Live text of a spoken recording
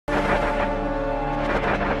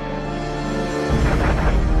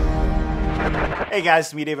Hey guys,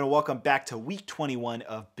 it's me David and welcome back to week 21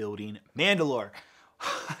 of building Mandalore.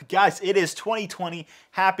 Guys, it is 2020.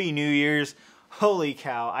 Happy New Year's. Holy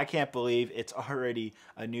cow, I can't believe it's already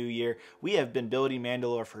a new year. We have been building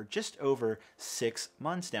Mandalore for just over 6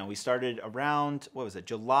 months now. We started around, what was it,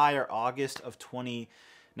 July or August of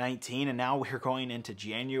 2019, and now we're going into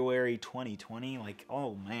January 2020. Like,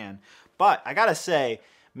 oh man. But I gotta say,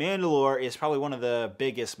 Mandalore is probably one of the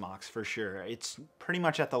biggest MOCs for sure. It's pretty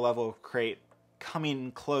much at the level of Crate,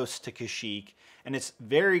 coming close to Kashyyyk, and it's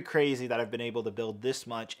very crazy that I've been able to build this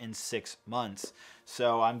much in 6 months.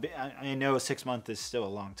 So I know 6 months is still a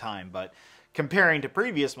long time, but comparing to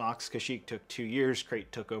previous MOCs, Kashyyyk took 2 years,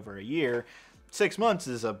 Crate took over a year. 6 months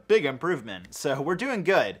is a big improvement, so we're doing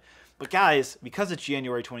good. But guys, because it's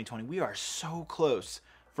January 2020, we are so close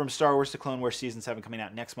from Star Wars to Clone Wars Season 7 coming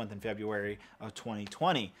out next month in February of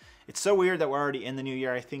 2020. It's so weird that we're already in the new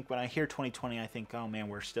year. I think when I hear 2020, I think, oh man,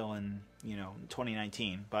 we're still in,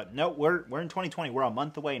 2019. But no, we're in 2020. We're a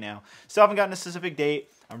month away now. Still haven't gotten a specific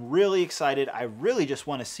date. I'm really excited. I really just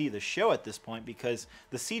want to see the show at this point because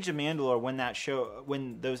the Siege of Mandalore,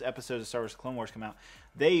 when those episodes of Star Wars Clone Wars come out,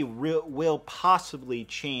 they will possibly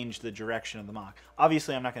change the direction of the MOC.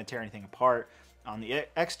 Obviously, I'm not going to tear anything apart on the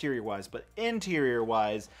exterior wise, but interior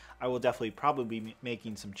wise, I will definitely probably be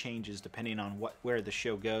making some changes depending on where the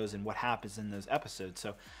show goes and what happens in those episodes.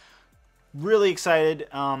 So really excited.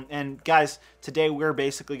 And guys, today we're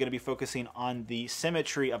basically going to be focusing on the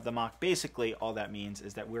symmetry of the MOC. Basically, all that means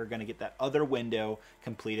is that we're going to get that other window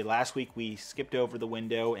completed. Last week we skipped over the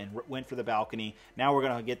window and went for the balcony. Now we're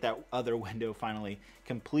going to get that other window finally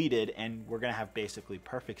completed, and we're going to have basically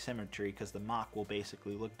perfect symmetry because the MOC will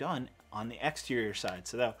basically look done on the exterior side.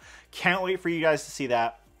 So can't wait for you guys to see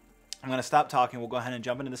that. I'm going to stop talking. We'll go ahead and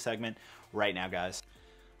jump into the segment right now, guys.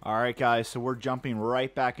 Alright guys, so we're jumping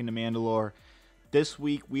right back into Mandalore. This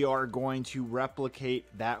week we are going to replicate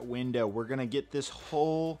that window. We're going to get this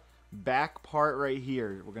whole back part right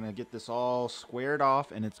here. We're going to get this all squared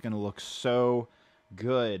off and it's going to look so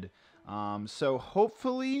good. So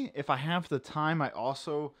hopefully, if I have the time, I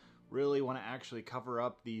also really want to actually cover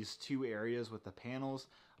up these 2 areas with the panels.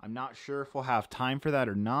 I'm not sure if we'll have time for that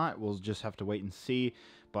or not. We'll just have to wait and see.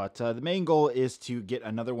 But the main goal is to get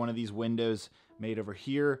another one of these windows made over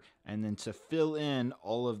here and then to fill in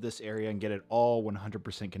all of this area and get it all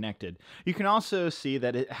 100% connected. You can also see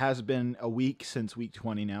that it has been a week since week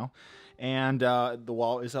 20 now, and the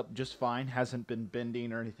wall is up just fine, hasn't been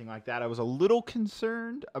bending or anything like that. I was a little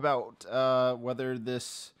concerned about whether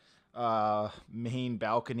this main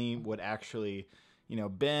balcony would actually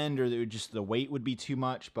bend, or the weight would be too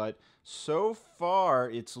much, but so far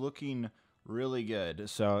it's looking really good.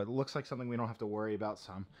 So it looks like something we don't have to worry about,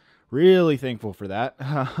 so I'm really thankful for that.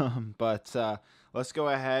 But let's go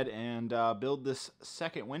ahead and build this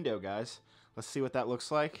second window, guys. Let's see what that looks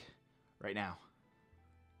like right now.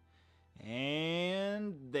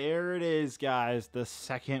 And there it is, guys, the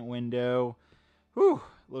second window. Whew,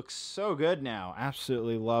 looks so good now.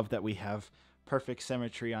 Absolutely love that we have perfect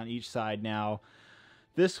symmetry on each side now.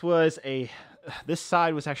 This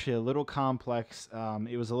side was actually a little complex.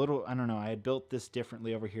 It was a little, I don't know, I had built this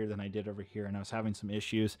differently over here than I did over here, and I was having some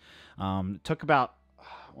issues. It took about, I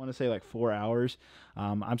want to say like 4 hours.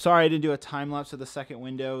 I'm sorry I didn't do a time lapse of the second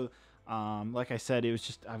window. Like I said, it was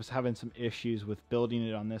just, I was having some issues with building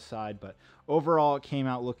it on this side, but overall it came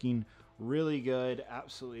out looking really good.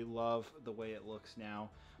 Absolutely love the way it looks now.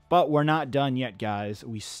 But we're not done yet, guys.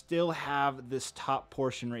 We still have this top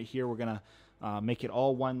portion right here. We're going to make it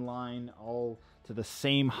all one line, all to the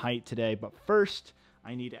same height today. But first,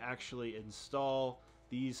 I need to actually install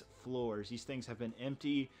these floors. These things have been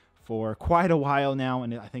empty for quite a while now,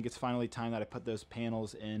 and I think it's finally time that I put those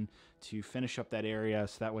panels in to finish up that area,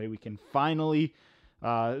 so that way we can finally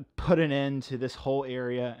put an end to this whole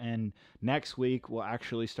area, and next week we'll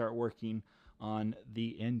actually start working on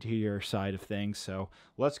the interior side of things. So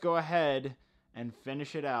let's go ahead and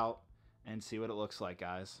finish it out and see what it looks like,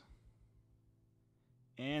 guys.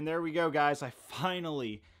 And there we go, guys. I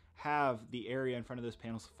finally have the area in front of those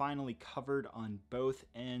panels finally covered on both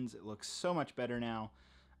ends. It looks so much better now.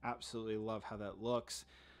 Absolutely love how that looks.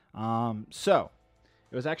 So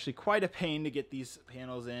it was actually quite a pain to get these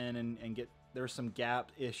panels in and get, there were some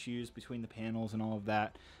gap issues between the panels and all of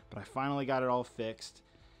that, but I finally got it all fixed.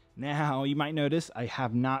 Now you might notice I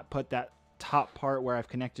have not put that top part where I've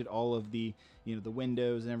connected all of the the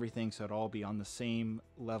windows and everything, so it'll all be on the same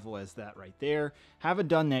level as that right there. Haven't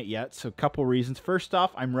done that yet, so a couple reasons. First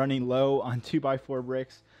off, I'm running low on 2x4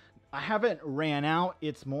 bricks. I haven't ran out.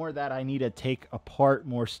 It's more that I need to take apart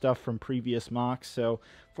more stuff from previous mocks. So,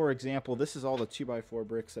 for example, this is all the 2x4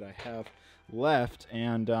 bricks that I have left.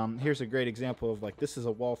 And here's a great example of, like, this is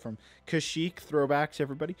a wall from Kashyyyk, throwback to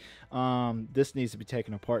everybody. This needs to be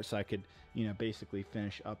taken apart so I could, you know, basically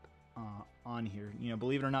finish up on here. You know,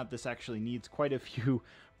 believe it or not, this actually needs quite a few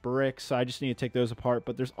bricks, so I just need to take those apart.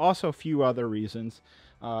 But there's also a few other reasons.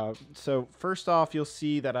 So first off, you'll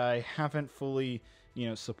see that I haven't fully, you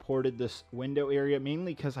know, supported this window area,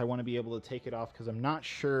 mainly because I want to be able to take it off, because I'm not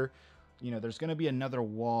sure, you know, there's going to be another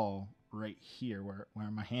wall right here where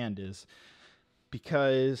my hand is,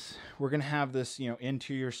 because we're going to have this, you know,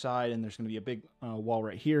 interior side, and there's going to be a big wall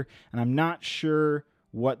right here, and I'm not sure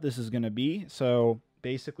what this is going to be. So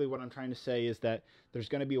basically what I'm trying to say is that there's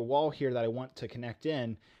going to be a wall here that I want to connect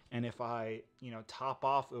in, and if I, you know, top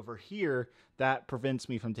off over here, that prevents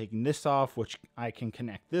me from taking this off, which I can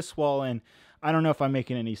connect this wall in. I don't know if I'm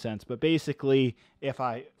making any sense, but basically if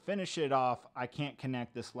I finish it off, I can't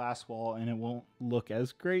connect this last wall and it won't look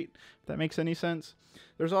as great, if that makes any sense.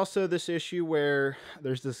 There's also this issue where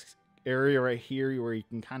there's this area right here where you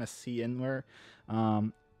can kind of see in where,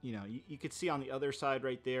 you know, you could see on the other side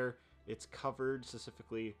right there, it's covered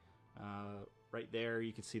specifically right there.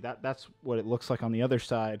 You can see that that's what it looks like on the other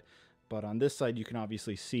side, but on this side you can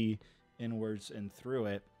obviously see inwards and through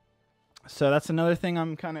it. So that's another thing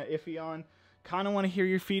I'm kind of iffy on. Kind of want to hear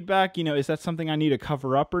your feedback. You know, is that something I need to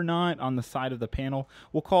cover up or not on the side of the panel?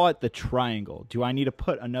 We'll call it the triangle. Do I need to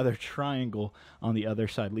put another triangle on the other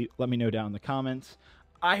side? Let me know down in the comments.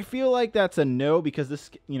 I feel like that's a no, because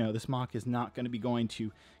this, you know, this mock is not going to be going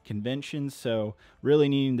to conventions, so really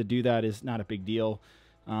needing to do that is not a big deal,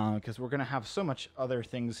 because we're going to have so much other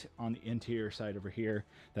things on the interior side over here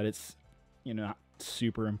that it's, you know, not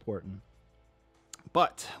super important.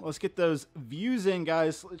 But let's get those views in,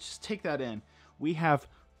 guys. Let's just take that in. We have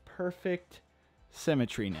perfect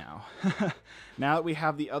symmetry now. Now that we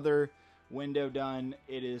have the other window done,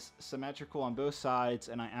 it is symmetrical on both sides,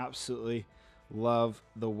 and I absolutely love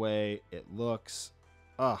the way it looks.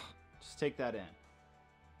 Just take that in.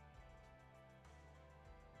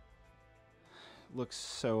 Looks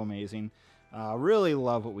so amazing. Really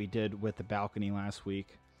love what we did with the balcony last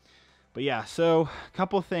week. But yeah, so a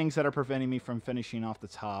couple things that are preventing me from finishing off the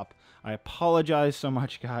top. I apologize so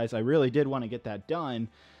much, guys. I really did want to get that done,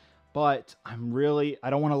 but I don't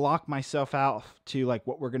want to lock myself out to like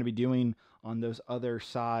what we're going to be doing on those other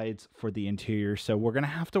sides for the interior. So we're going to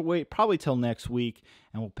have to wait probably till next week,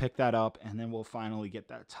 and we'll pick that up, and then we'll finally get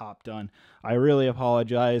that top done. I really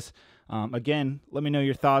apologize. Again, let me know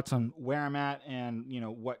your thoughts on where I'm at, and you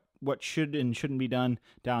know what should and shouldn't be done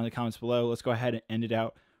down in the comments below. Let's go ahead and end it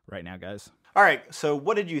out right now, guys. All right, so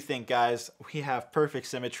what did you think, guys? We have perfect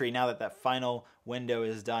symmetry now that that final window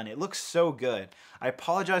is done. It looks so good. I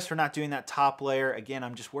apologize for not doing that top layer. Again,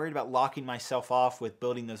 I'm just worried about locking myself off with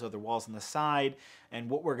building those other walls on the side, and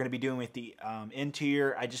what we're going to be doing with the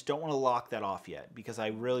interior. I just don't want to lock that off yet, because I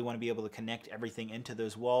really want to be able to connect everything into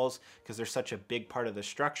those walls, because they're such a big part of the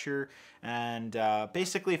structure. And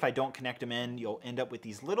basically, if I don't connect them in, you'll end up with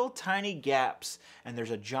these little tiny gaps, and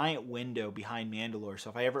there's a giant window behind Mandalore. So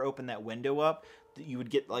if I ever open that window up, you would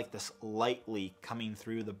get like this light leak coming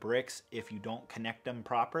through the bricks if you don't connect them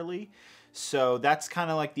properly. So that's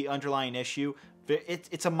kind of like the underlying issue.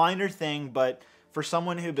 It's a minor thing, but for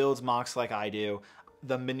someone who builds mocks like I do,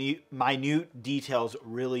 the minute details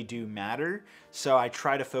really do matter. So I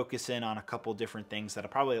try to focus in on a couple different things that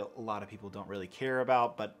probably a lot of people don't really care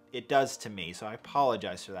about, but it does to me. So I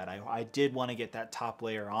apologize for that. I did want to get that top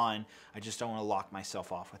layer on. I just don't want to lock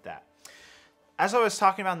myself off with that. As I was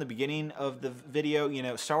talking about in the beginning of the video, you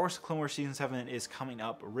know, Star Wars Clone Wars Season 7 is coming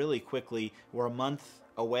up really quickly. We're a month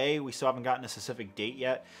away. We still haven't gotten a specific date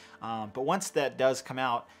yet. But once that does come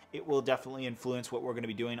out, it will definitely influence what we're going to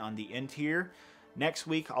be doing on the interior. Next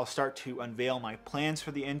week, I'll start to unveil my plans for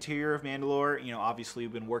the interior of Mandalore. You know, obviously,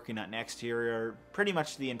 we've been working on exterior pretty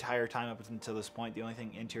much the entire time up until this point. The only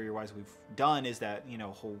thing interior-wise we've done is that, you know,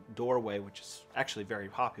 whole doorway, which is actually very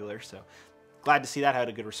popular. So glad to see that had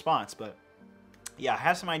a good response. But yeah, I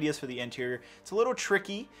have some ideas for the interior. It's a little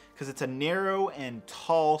tricky because it's a narrow and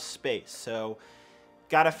tall space. So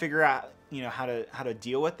got to figure out, you know, how to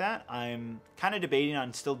deal with that. I'm kind of debating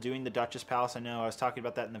on still doing the Duchess Palace. I know I was talking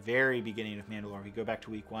about that in the very beginning of Mandalore. If you go back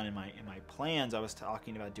to week 1 in my plans, I was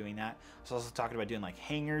talking about doing that. I was also talking about doing like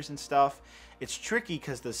hangars and stuff. It's tricky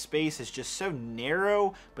because the space is just so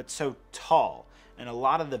narrow but so tall, and a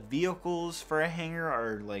lot of the vehicles for a hangar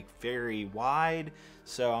are like very wide.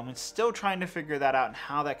 So I'm still trying to figure that out and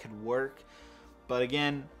how that could work. But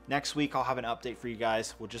again, next week I'll have an update for you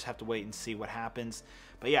guys. We'll just have to wait and see what happens.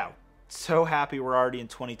 But yeah, so happy we're already in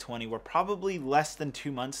 2020. We're probably less than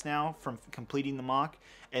 2 months now from completing the mock,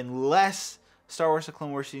 unless Star Wars: The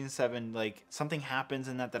Clone Wars Season 7, like, something happens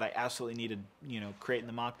in that I absolutely need to, create in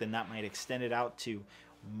the mock, then that might extend it out to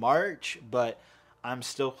March, but I'm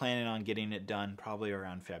still planning on getting it done probably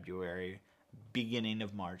around February, beginning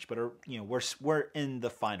of March. But, we're in the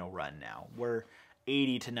final run now. We're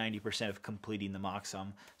 80 to 90% of completing the mock, so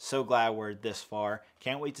I'm so glad we're this far.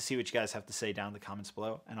 Can't wait to see what you guys have to say down in the comments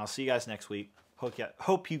below, and I'll see you guys next week.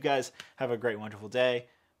 Hope you guys have a great, wonderful day.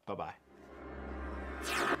 Bye-bye.